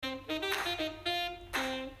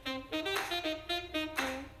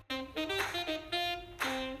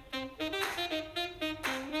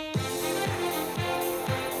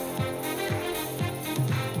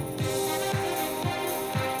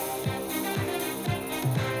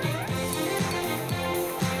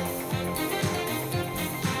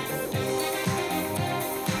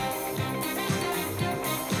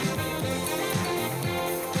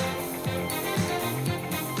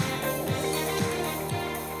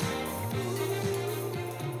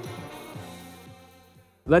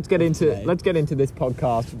let's get into this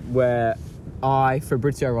podcast where I,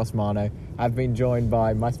 Fabrizio Rossmano, have been joined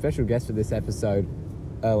by my special guest for this episode,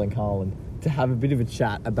 Erling Haaland, to have a bit of a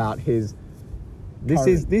chat about his. This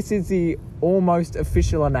is the almost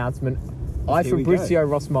official announcement. I, Fabrizio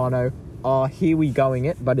Rossmano, are here we going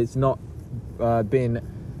it, but it's not been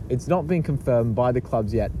confirmed by the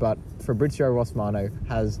clubs yet. But Fabrizio Rossmano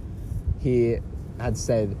had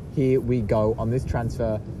said, here we go on this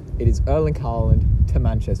transfer. It is Erling Haaland to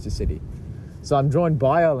Manchester City. So I'm joined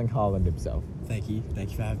by Erling Haaland himself. Thank you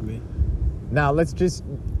for having me. Now let's just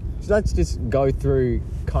go through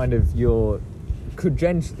kind of your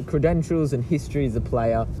credentials and history as a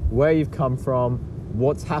player, where you've come from,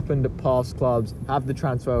 what's happened at past clubs, have the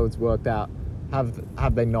transfers worked out, have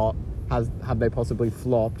they not, have they possibly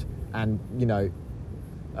flopped, and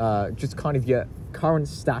just kind of your current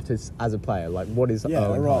status as a player, like what is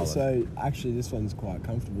Erling Haaland? So actually this one's quite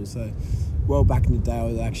comfortable. So well, back in the day I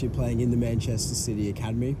was actually playing in the Manchester City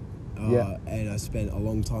Academy, and I spent a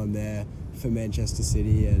long time there for Manchester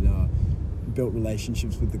City and built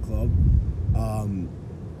relationships with the club.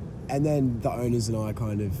 And then the owners and I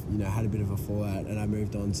kind of, had a bit of a fallout, and I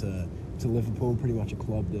moved on to Liverpool, pretty much a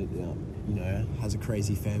club that, has a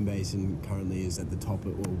crazy fan base and currently is at the top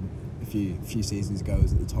of, a few seasons ago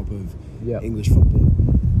was at the top of English football.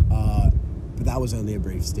 But that was only a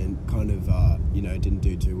brief stint, kind of, didn't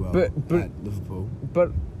do too well at Liverpool.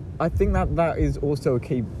 But I think that is also a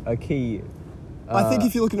key. I think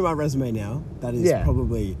if you're looking at my resume now, that is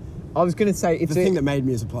probably... I was going to say it's the thing that made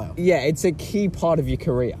me as a player. Yeah, it's a key part of your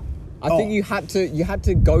career. I think you had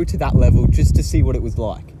to go to that level just to see what it was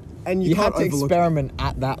like. And you had to experiment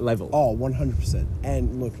at that level. 100%.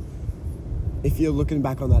 And look, if you're looking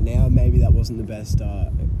back on that now, maybe that wasn't the best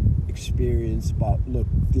experience, but look,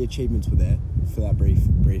 the achievements were there for that brief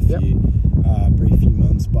few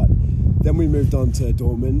months. But then we moved on to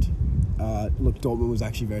Dortmund. Dortmund was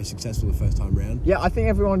actually very successful the first time round. Yeah, I think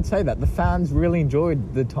everyone would say that. The fans really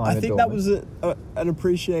enjoyed the time at Dortmund. I think that was an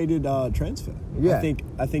appreciated transfer. Yeah.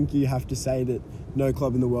 I think you have to say that no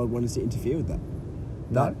club in the world wanted to interfere with that.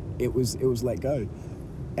 No? It was let go.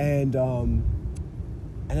 And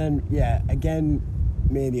then, again,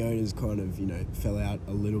 me and the owners kind of, fell out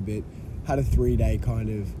a little bit. Had a 3-day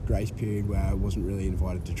kind of grace period where I wasn't really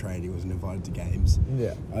invited to training, wasn't invited to games.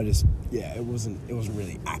 Yeah. It wasn't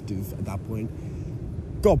really active at that point.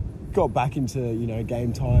 Got back into,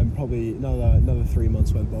 game time, probably another 3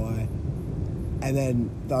 months went by. And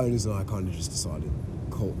then the owners and I kind of just decided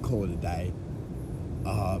call it a day.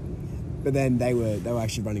 But then they were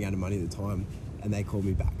actually running out of money at the time, and they called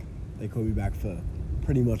me back. They called me back for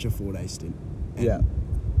pretty much a 4-day stint. And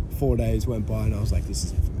 4 days went by and I was like, this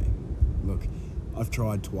isn't for me. Look, I've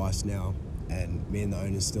tried twice now, and me and the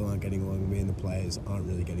owners still aren't getting along. Me and the players aren't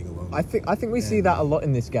really getting along. I think we see that a lot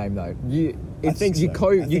in this game, though. You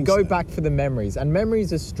go back for the memories, and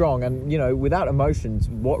memories are strong. And without emotions,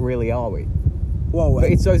 what really are we? Well,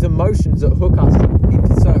 but it's those emotions that hook us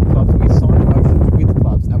into certain clubs. We sign emotions with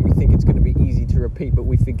clubs, and we think it's going to be easy to repeat, but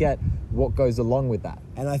we forget what goes along with that.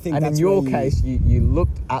 And I think, and in your case, you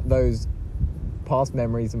looked at those past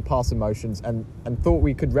memories and past emotions and thought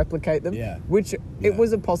we could replicate them, which it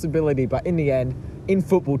was a possibility, but in the end, in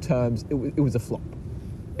football terms, it was a flop.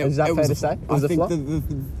 Is that fair to say? It was a flop? The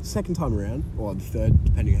second time around, or the third,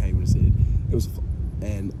 depending on how you want to see it was a flop.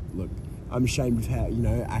 And look, I'm ashamed of how,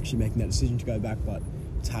 actually making that decision to go back, but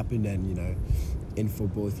it's happened. And, in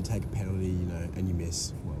football, if you take a penalty, and you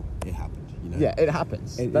miss, well, it happened, Yeah, it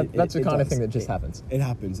happens. That's the kind of thing that just happens. It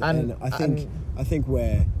happens. And I think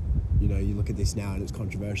where... you look at this now and it's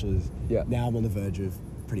controversial. Now I'm on the verge of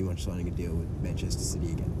pretty much signing a deal with Manchester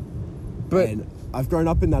City again. And I've grown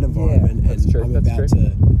up in that environment,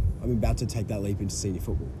 I'm about to take that leap into senior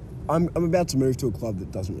football. I'm about to move to a club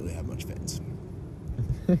that doesn't really have much fans.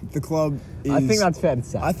 The club is... I think that's fair to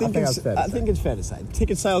say. I think it's fair to say.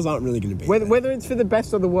 Ticket sales aren't really going to be whether it's for the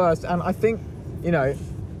best or the worst, and I think,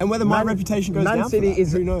 and whether my reputation goes down City for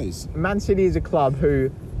that, who knows? Man City is a club who,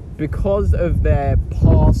 because of their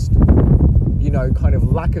past, kind of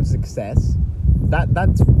lack of success,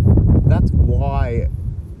 that's why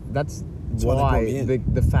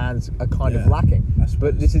the fans are kind of lacking.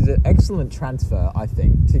 But this is an excellent transfer, I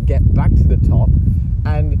think, to get back to the top.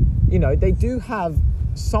 And they do have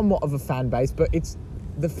somewhat of a fan base, but it's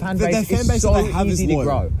the fan base is so easy to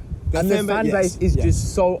grow, and the fan base is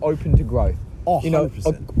just so open to growth.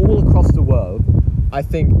 100%. All across the world, I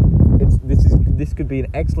think this could be an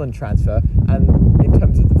excellent transfer. And in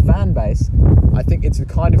terms of the fan base, I think it's the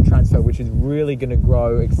kind of transfer which is really going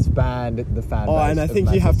to expand the fan base. And I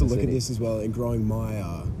think you have to look at this as well in growing my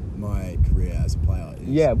my career as a player is.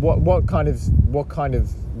 Yeah, what kind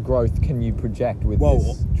of growth can you project with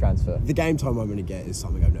this transfer? The game time I'm going to get is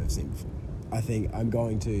something I've never seen before. I think I'm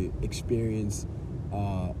going to experience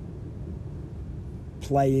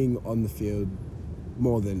playing on the field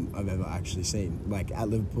more than I've ever actually seen. Like at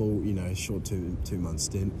Liverpool, short 2 month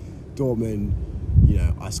stint. Dortmund,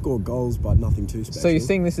 I scored goals, but nothing too special. So you're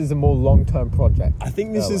saying this is a more long-term project? I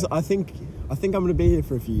think this is. I think I'm going to be here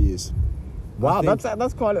for a few years. Wow,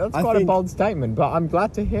 that's quite a bold statement, but I'm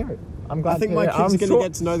glad to hear it. I think my kids are going to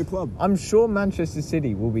get to know the club. I'm sure Manchester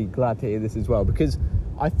City will be glad to hear this as well, because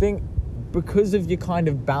I think because of your kind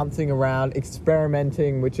of bouncing around,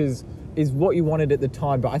 experimenting, which is what you wanted at the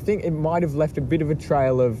time, but I think it might have left a bit of a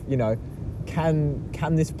trail of,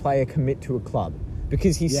 can this player commit to a club?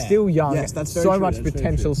 Because he's still young, yes, that's so much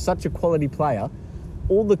potential, such a quality player.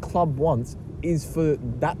 All the club wants is for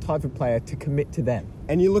that type of player to commit to them.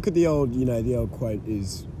 And you look at the old quote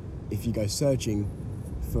is, if you go searching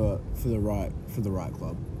for the right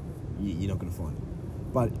club, you're not going to find it.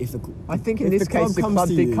 But I think in this case the club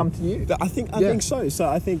did come to you. I think so. So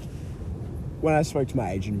I think when I spoke to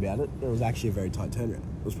my agent about it, it was actually a very tight turnaround.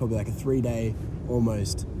 It was probably like a 3-day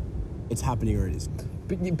almost. It's happening or it isn't.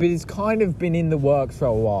 But it's kind of been in the works for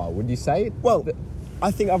a while. Would you say? Well,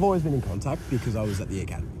 I think I've always been in contact because I was at the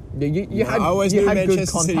academy. I always knew Manchester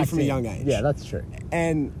good City from a young age. Yeah, that's true.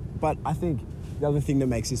 But I think the other thing that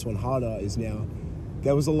makes this one harder is now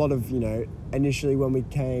there was a lot of, initially when we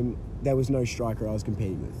came, there was no striker I was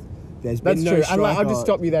competing with. There's been no striker. And I'll just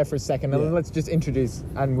stop you there for a second and let's just introduce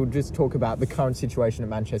and we'll just talk about the current situation at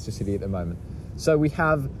Manchester City at the moment. So we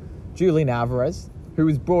have Julian Alvarez, who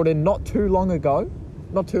was brought in not too long ago,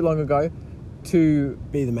 to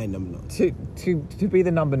be the main number 9. To be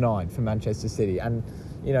the number 9 for Manchester City. And,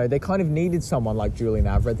 they kind of needed someone like Julian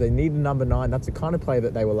Alvarez. They needed number 9. That's the kind of player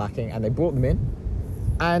that they were lacking, and they brought them in.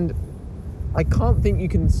 And I can't think you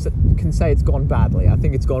can say it's gone badly. I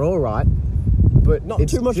think it's gone all right. But not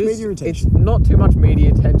too much media attention. It's not too much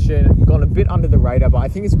media attention, gone a bit under the radar, but I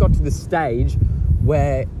think it's got to the stage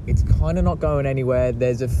where it's kind of not going anywhere.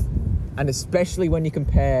 And especially when you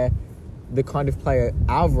compare the kind of player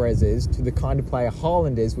Alvarez is to the kind of player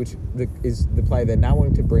Haaland is, which is the player they're now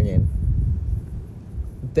wanting to bring in.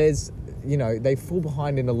 They fall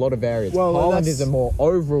behind in a lot of areas. Well, Haaland is a more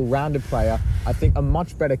overall rounded player. I think a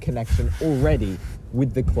much better connection already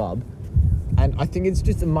with the club. And I think it's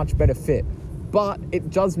just a much better fit. But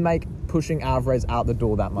it does make pushing Alvarez out the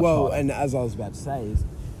door that much harder. Well, and as I was about to say, is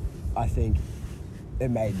I think it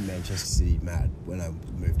made Manchester City mad when I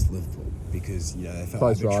moved to Liverpool because, they felt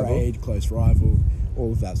like betrayed, close rival,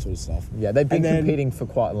 all of that sort of stuff. Yeah, they've been competing for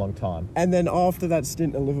quite a long time. And then after that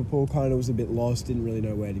stint at Liverpool, kind of was a bit lost, didn't really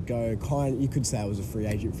know where to go. You could say I was a free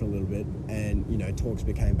agent for a little bit, and, talks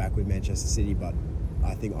became back with Manchester City, but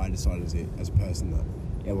I think I decided as a person that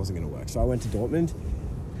it wasn't going to work. So I went to Dortmund.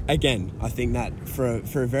 Again, I think that for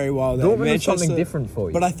a very while... Dortmund was something different for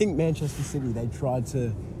you. But I think Manchester City, they tried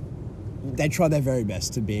their very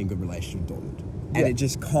best to be in good relationship with Dortmund. And it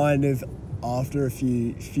just kind of, after a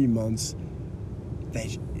few months,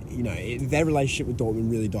 their relationship with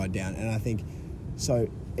Dortmund really died down. And I think, so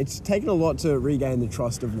it's taken a lot to regain the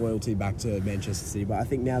trust of loyalty back to Manchester City. But I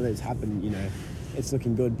think now that it's happened, it's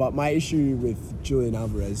looking good. But my issue with Julian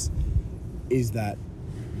Alvarez is that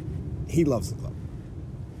he loves the club.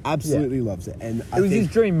 Absolutely loves it. And it was his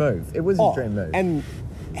dream move. It was his dream move. And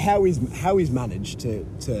how he's managed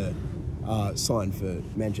to sign for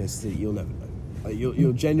Manchester City, you'll never know.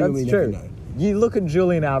 You'll genuinely never know. You look at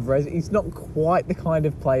Julian Alvarez, he's not quite the kind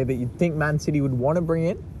of player that you'd think Man City would want to bring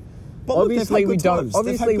in. But obviously we don't.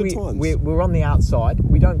 Obviously we're on the outside.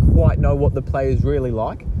 We don't quite know what the player's really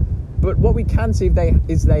like. But what we can see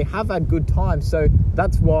is they have had good times. So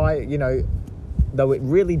that's why, though it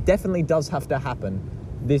really definitely does have to happen,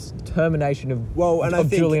 this termination of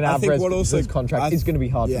Julian Alvarez's contract is going to be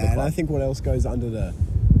hard for the club. Yeah, and I think what else goes under the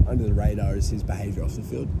radar is his behaviour off the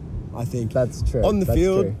field. I think that's true. On the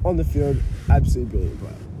field, absolutely brilliant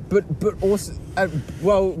player. But also,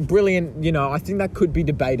 brilliant. I think that could be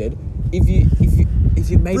debated. If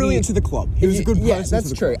you maybe brilliant to the club, he was a good person. Yeah,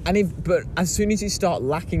 that's true. Club. But as soon as you start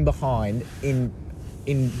lacking behind in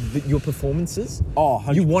your performances,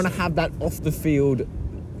 100%. You want to have that off the field.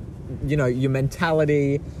 Your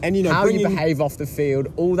mentality and how you behave off the field,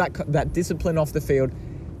 all that discipline off the field.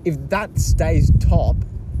 If that stays top,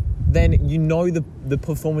 then the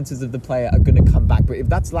performances of the player are going to come back. But if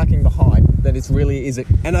that's lacking behind, then does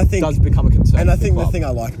become a concern. And I think the thing I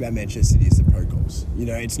like about Manchester City is the protocols.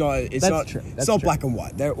 It's not black and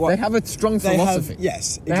white. They have a strong philosophy.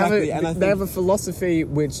 Yes, exactly. They have a philosophy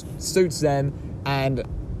which suits them, and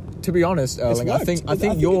to be honest, Erling, I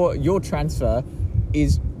think your transfer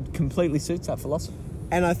completely suits that philosophy.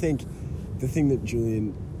 And I think the thing that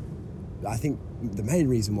Julian, I think the main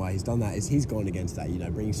reason why he's done that is he's gone against that,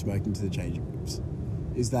 bringing smoke into the changing rooms.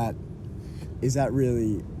 Is that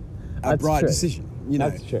really a bright decision?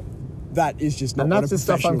 That's true. That is just not. And what that's a the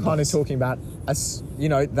stuff I'm professional kind of does. talking about. As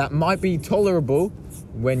that might be tolerable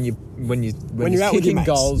when you're out with your kicking mates.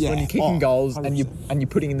 goals, Yeah. when you're kicking goals, 100%. and you're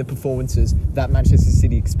putting in the performances that Manchester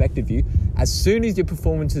City expect of you. As soon as your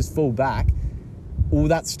performances fall back, all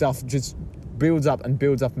that stuff just builds up and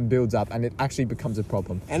builds up and builds up, and it actually becomes a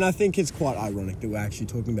problem. And I think it's quite ironic that we're actually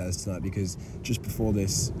talking about this tonight, because just before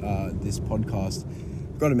this this podcast,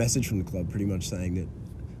 got a message from the club pretty much saying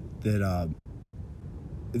that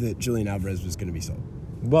Julian Alvarez was going to be sold.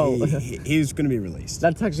 Well, he was going to be released.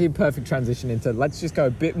 That's actually a perfect transition into, let's just go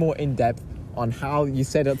a bit more in depth on how you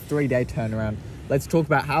said a 3-day turnaround. Let's talk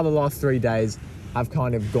about how the last 3 days have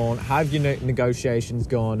kind of gone. How have your negotiations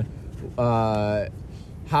gone? How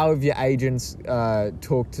have your agents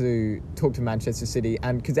talked to Manchester City?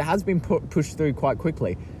 And because it has been pushed through quite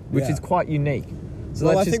quickly, which is quite unique. So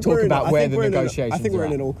let's just talk about where the negotiations are. I think we're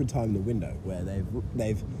in an awkward time in the window where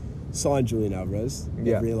they've signed Julian Alvarez.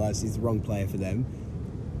 They've realised he's the wrong player for them.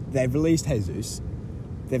 They've released Jesus.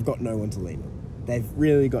 They've got no one to lean on. They've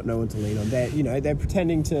really got no one to lean on. They're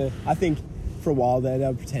pretending to. I think for a while there, they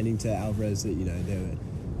were pretending to Alvarez that they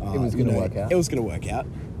were. It was going to work out. It was going to work out,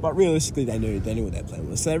 but realistically, they knew what their plan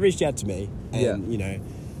was. So they reached out to me, and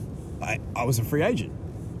I was a free agent.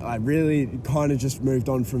 I really kind of just moved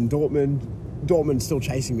on from Dortmund. Dortmund's still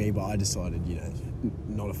chasing me, but I decided,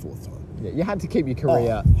 not a fourth time. Yeah, you had to keep your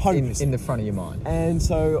career in the front of your mind. And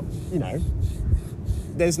so,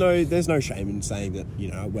 there's no shame in saying that,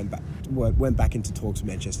 I went back into talks with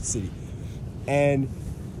Manchester City. And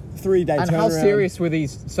 3-day turnaround. And how serious were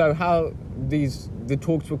these? So the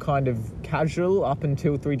talks were kind of casual up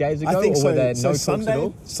until 3 days ago? I think or so. Were there no Sunday, talks at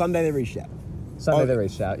all? Sunday they reached out. They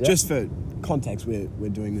reached out, yeah. Just for context, we're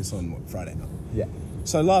doing this on Friday night. Yeah.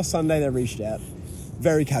 So last Sunday they reached out.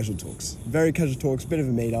 Very casual talks, bit of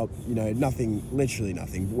a meet up, nothing, literally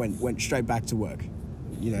nothing. Went straight back to work,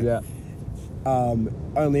 Yeah.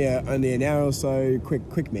 Only an hour or so,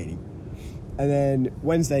 quick meeting. And then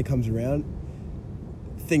Wednesday comes around,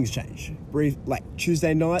 things change. Like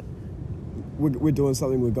Tuesday night, we're doing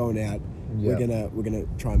something, we're going out, we're gonna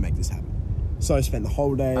try and make this happen. So I spent the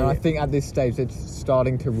whole day. And I think at this stage it's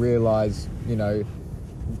starting to realise, I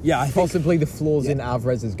think possibly the flaws in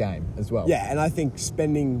Alvarez's game as well. Yeah, and I think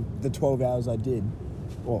spending the 12 hours I did,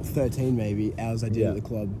 or 13 maybe hours I did at the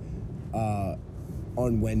club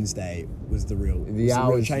on Wednesday was the real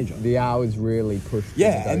changer. The hours really pushed.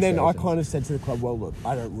 Yeah, and then I kind of said to the club, well, look,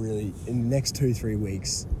 I don't really, in the next 2-3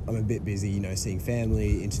 weeks, I'm a bit busy, seeing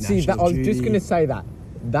family, international I was just going to say that.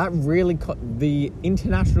 That really, the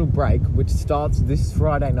international break, which starts this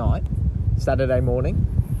Friday night, Saturday morning,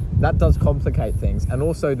 that does complicate things, and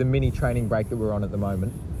also the mini training break that we're on at the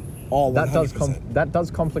moment. Oh, 100%. That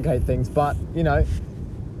does complicate things, but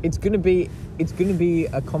it's going to be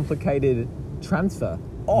a complicated transfer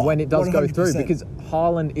when it does 100%. Go through, because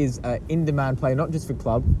Haaland is an in-demand player, not just for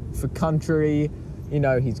club, for country.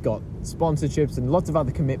 He's got sponsorships and lots of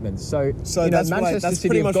other commitments. So Manchester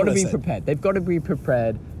City have got to be prepared. They've got to be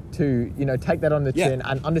prepared to take that on the chin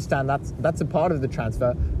and understand that's a part of the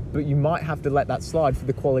transfer. But you might have to let that slide for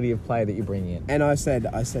the quality of player that you're bringing in. And I said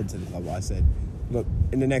to the club, look,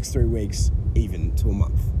 in the next 3 weeks, even to a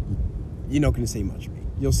month, you're not going to see much of me.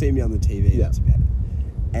 You'll see me on the TV. That's about it.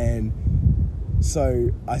 And so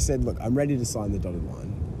I said, look, I'm ready to sign the dotted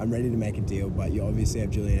line. I'm ready to make a deal, but you obviously have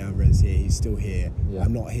Julian Alvarez here. He's still here. Yeah.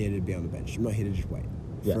 I'm not here to be on the bench. I'm not here to just wait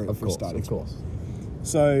for a starting spot.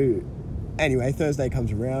 So anyway, Thursday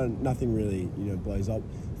comes around. Nothing really, blows up.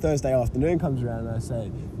 Thursday afternoon comes around, and I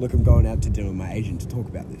say, look, I'm going out to dinner with my agent to talk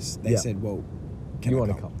about this. They said, well, can you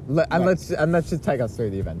want to come? Let's just take us through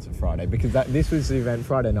the events of Friday, because this was the event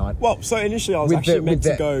Friday night. Well, so initially I was meant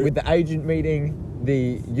to go with the agent meeting,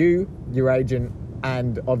 your agent,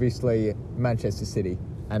 and obviously Manchester City,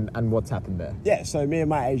 and what's happened there. Yeah, so me and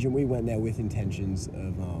my agent, we went there with intentions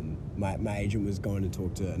of my agent was going to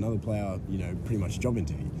talk to another player, pretty much a job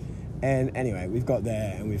interview. And anyway, we've got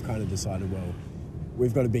there and we've kind of decided, well,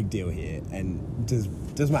 we've got a big deal here, and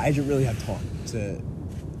does my agent really have time to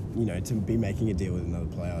be making a deal with another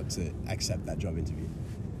player to accept that job interview?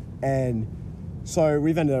 And so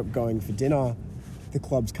we've ended up going for dinner. The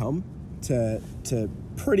club's come to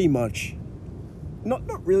pretty much not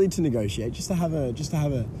really to negotiate, just to have a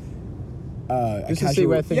casual, see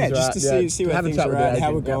where things are at. See where things are at,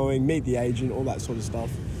 how we're going, meet the agent, all that sort of stuff.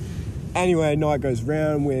 Anyway, night goes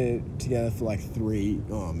round. We're together for like 3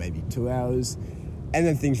 or maybe 2 hours. And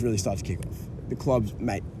then things really start to kick off. The club's,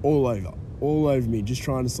 mate, all over me, just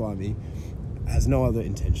trying to sign me. Has no other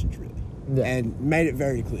intentions, really. Yeah. And made it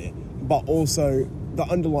very clear. But also, the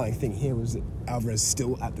underlying thing here was that Alvarez is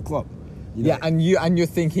still at the club. You know? Yeah, and you're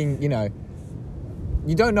thinking, you know,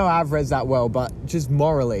 you don't know Alvarez that well, but just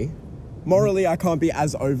morally, I can't be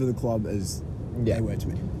as over the club as they were to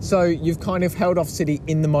me. So you've kind of held off City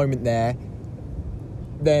in the moment there.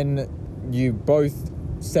 Then you both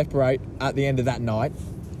separate at the end of that night.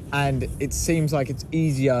 And it seems like it's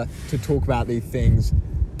easier to talk about these things,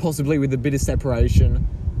 possibly with a bit of separation.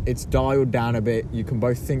 It's dialed down a bit. You can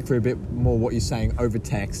both think through a bit more what you're saying over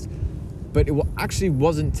text. But it actually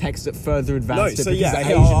wasn't text that further advanced it because the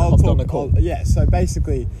Asian hopped on the call. So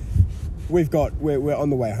basically, we're on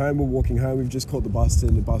the way home. We're walking home. We've just caught the bus,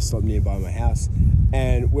 and the bus stopped nearby my house,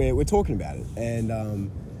 and we're talking about it. And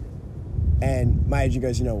my agent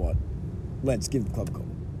goes, you know what? Let's give the club a call.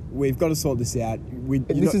 We've got to sort this out.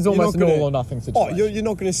 This is almost an all or nothing situation. Oh, you're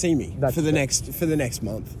not going to see me for the next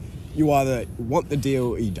month. You either want the deal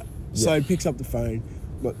or you don't. Yeah. So he picks up the phone.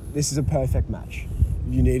 Look, this is a perfect match.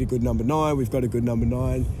 You need a good number 9. We've got a good number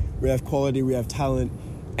 9. We have quality. We have talent,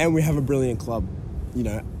 and we have a brilliant club. You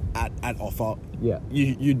know, at offer. Yeah.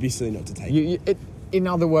 You'd be silly not to take it. In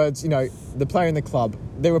other words, you know, the player in the club,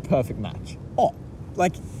 they're a perfect match. Oh,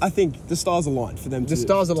 like I think the stars aligned for them. The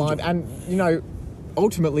stars aligned, and you know,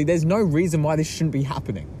 ultimately, there's no reason why this shouldn't be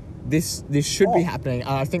happening. This should be happening,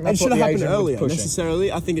 and I think that's what the agent was pushing.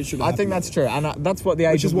 Necessarily, I think it should have happened. I think that's true, and that's what the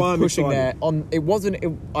agent was pushing there.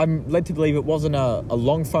 I'm led to believe it wasn't a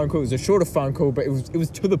long phone call. It was a shorter phone call, but it was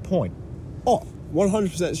to the point. Oh,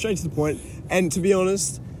 100% straight to the point. And to be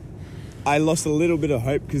honest, I lost a little bit of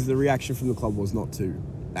hope because the reaction from the club was not too,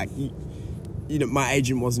 like, you know, my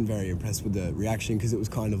agent wasn't very impressed with the reaction because it was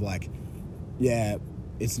kind of like, yeah,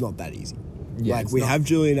 it's not that easy. Yeah, like, we have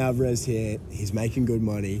Julian Alvarez here. He's making good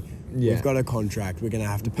money. Yeah. We've got a contract. We're going to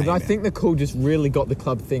have to pay him. But I think the call just really got the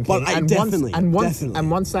club thinking. But definitely.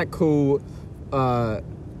 Once that call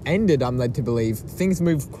ended, I'm led to believe, things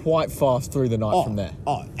moved quite fast through the night from there.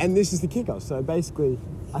 Oh, and this is the kicker. So basically,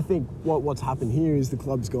 I think what's happened here is the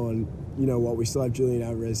club's gone, you know what, we still have Julian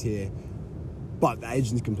Alvarez here, but the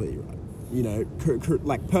agent's completely right. You know,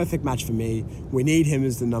 like, perfect match for me. We need him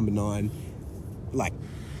as the number 9. Like,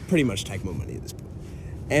 pretty much take more money at this point.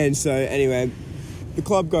 And so, anyway, the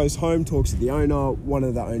club goes home, talks to the owner. One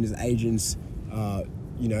of the owner's agents,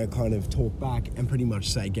 you know, kind of talk back and pretty much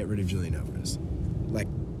say, get rid of Julian Alvarez. Like,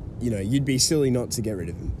 you know, you'd be silly not to get rid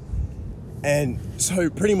of him. And so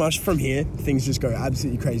pretty much from here, things just go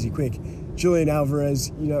absolutely crazy quick. Julian Alvarez,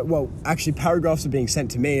 you know, well, actually paragraphs are being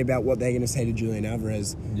sent to me about what they're going to say to Julian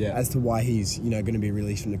Alvarez as to why he's, you know, going to be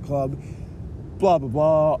released from the club. Blah, blah,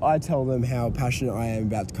 blah. I tell them how passionate I am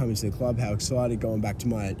about to come into the club, how excited, going back to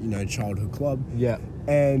my, you know, childhood club. Yeah.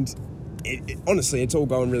 And honestly, it's all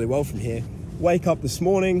going really well from here. Wake up this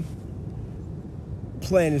morning,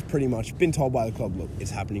 plan is pretty much been told by the club, look,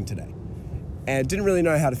 it's happening today. And didn't really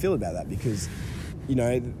know how to feel about that because, you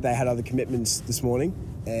know, they had other commitments this morning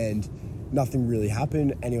and nothing really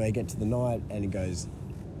happened. Anyway, get to the night and it goes,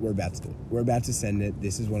 we're about to do it. We're about to send it.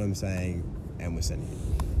 This is what I'm saying. And we're sending it.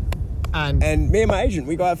 And me and my agent,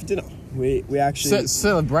 we go out for dinner. We actually...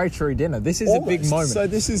 celebratory dinner. This is almost a big moment. So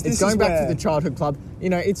this is going back to the childhood club.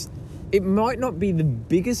 You know, it might not be the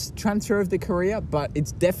biggest transfer of the career, but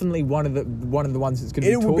it's definitely one of the ones that's going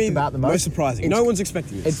to be talked about the most. Most surprising. No one's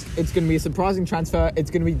expecting this. It's going to be a surprising transfer.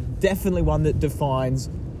 It's going to be definitely one that defines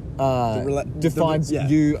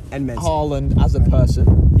you and Haaland as a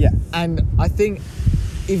person. Yeah. And I think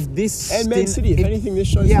if this and Man City, if anything, this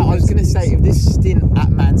shows. Yeah, I was going to say, if this stint at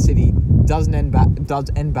Man City does end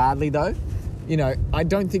badly, though, you know, I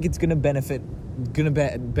don't think it's going to benefit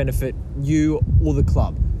you or the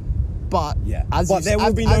club. But there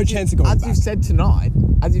will be no chance of going back. As you've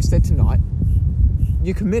said tonight,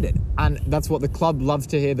 you're committed, and that's what the club loves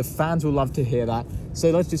to hear. The fans will love to hear that.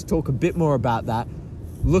 So let's just talk a bit more about that.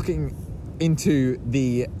 Looking into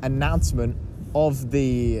the announcement of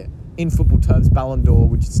the, in football terms, Ballon d'Or,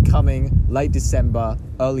 which is coming late December,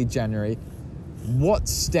 early January. What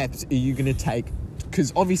steps are you going to take?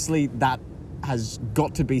 Because obviously that has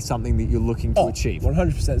got to be something that you're looking to achieve.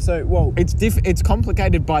 100%. So, well, it's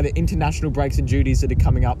complicated by the international breaks and duties that are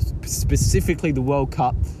coming up, specifically the World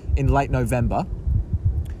Cup in late November.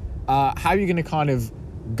 How are you going to kind of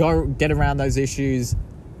get around those issues,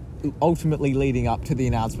 ultimately leading up to the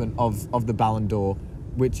announcement of the Ballon d'Or,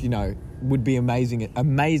 which, you know, would be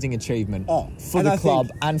amazing achievement for the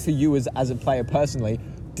club and for you as a player personally,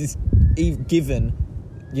 given,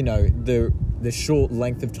 you know, the the short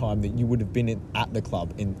length of time that you would have been at the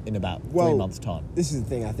club in about 3 months' time. This is the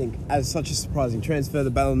thing. I think as such a surprising transfer,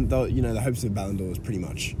 the hopes of the Ballon d'Or was pretty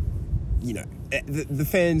much, the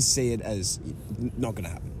fans see it as not going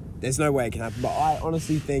to happen. There's no way it can happen. But I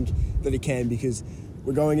honestly think that it can, because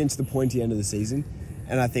we're going into the pointy end of the season,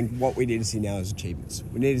 and I think what we need to see now is achievements.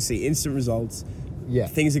 We need to see instant results. Yeah.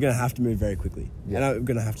 Things are going to have to move very quickly. Yeah. And we're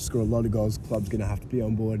going to have to score a lot of goals. The club's going to have to be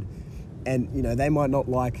on board. And, they might not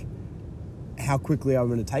like how quickly I'm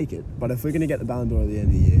going to take it. But if we're going to get the Ballon d'Or at the end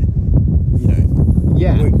of the year,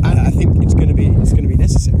 I think it's going to be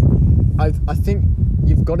necessary. I think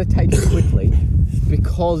you've got to take it quickly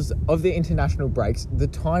because of the international breaks. The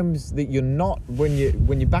times that you're not, when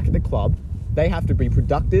you're back at the club, they have to be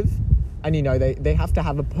productive. And, they have to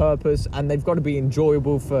have a purpose, and they've got to be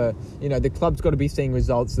enjoyable for, the club's got to be seeing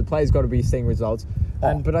results, the players got to be seeing results.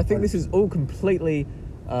 But I think this is all completely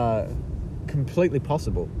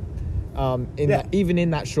possible. Even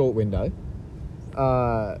in that short window,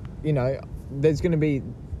 there's going to be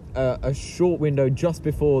a short window just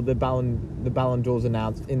before the Ballon d'Or's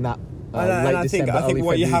announced in that late December, I think early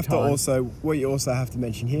what you February have time. what you also have to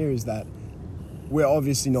mention here is that we're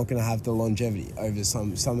obviously not going to have the longevity over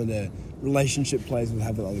some of the relationship players we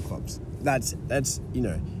have with other clubs. That's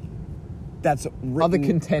written. Other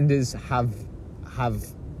contenders have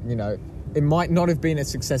it might not have been as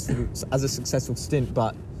successful stint,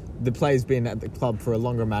 but the player's been at the club for a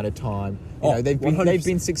longer amount of time. They've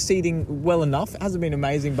been succeeding well enough. It hasn't been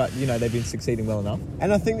amazing, but they've been succeeding well enough.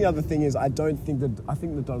 And I think the other thing is I think the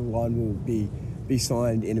dotted line will be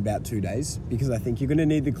signed in about 2 days, because I think you're going to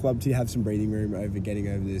need the club to have some breathing room over getting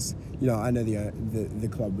over this. I know the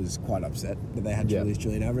club was quite upset that they had to release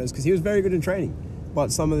Julian Alvarez because he was very good in training,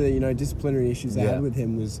 but some of the disciplinary issues they had with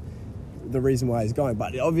him was the reason why he's going.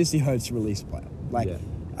 But it obviously hurts to release a player.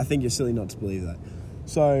 I think you're silly not to believe that.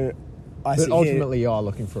 So, ultimately, you are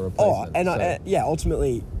looking for a replacement.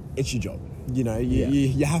 Ultimately, it's your job.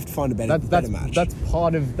 You have to find a better match. That's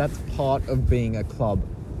part of being a club.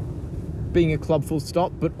 Being a club full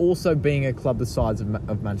stop, but also being a club the size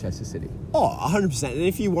of Manchester City. 100%. And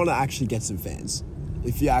if you want to actually get some fans,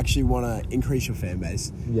 if you actually want to increase your fan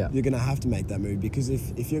base, you're going to have to make that move, because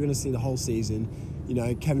if you're going to see the whole season,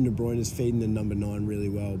 Kevin De Bruyne is feeding the number 9 really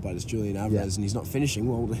well, but it's Julian Alvarez and he's not finishing,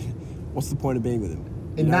 well, what's the point of being with him?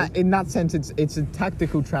 In that sense, it's a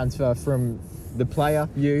tactical transfer from the player,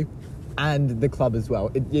 you, and the club as well.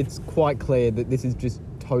 It's quite clear that this is just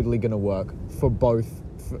totally going to work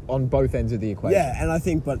on both ends of the equation. Yeah, and I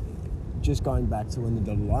think, but just going back to when the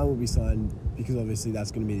dotted line will be signed, because obviously that's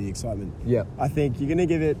going to be the excitement. Yeah. I think you're going to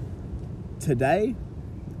give it today,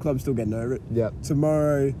 club's still getting over it. Yeah.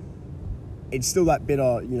 Tomorrow, it's still that bit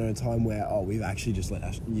of, time where, we've actually just let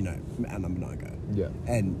our number 9 go. Yeah.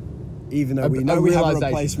 And even though we know we have a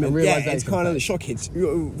replacement, it's kind of the shock hits,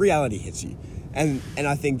 reality hits you. And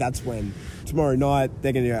I think that's when tomorrow night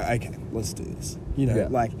they're going to go, okay, let's do this.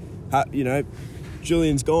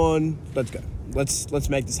 Julian's gone, let's go. Let's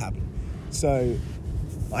make this happen. So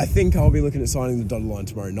I think I'll be looking at signing the dotted line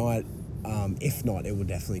tomorrow night. If not, it will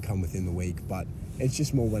definitely come within the week. But it's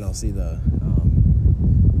just more when I'll see the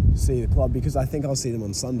club, because I think I'll see them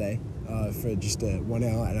on Sunday for just 1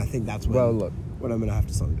 hour, and I think that's when I'm going to have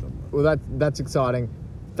to sign the dotted line. Well, that's exciting.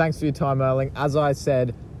 Thanks for your time, Erling. As I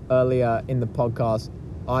said earlier in the podcast,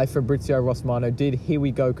 Fabrizio Rossmano, did Here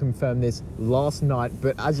We Go confirm this last night,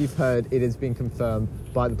 but as you've heard, it has been confirmed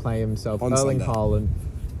by the player himself, Erling Haaland,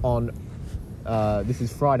 on this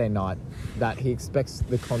is Friday night, that he expects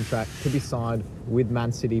the contract to be signed with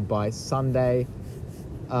Man City by Sunday.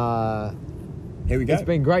 Here we go. It's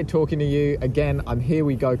been great talking to you. Again, I'm Here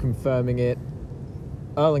We Go confirming it.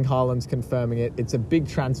 Erling Haaland's confirming it. It's a big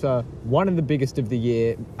transfer, one of the biggest of the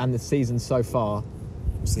year and the season so far.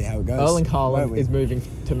 We'll see how it goes. Erling Haaland is moving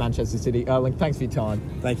to Manchester City. Erling, thanks for your time.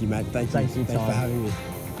 Thank you, mate. Thanks for your time. Thanks for having me.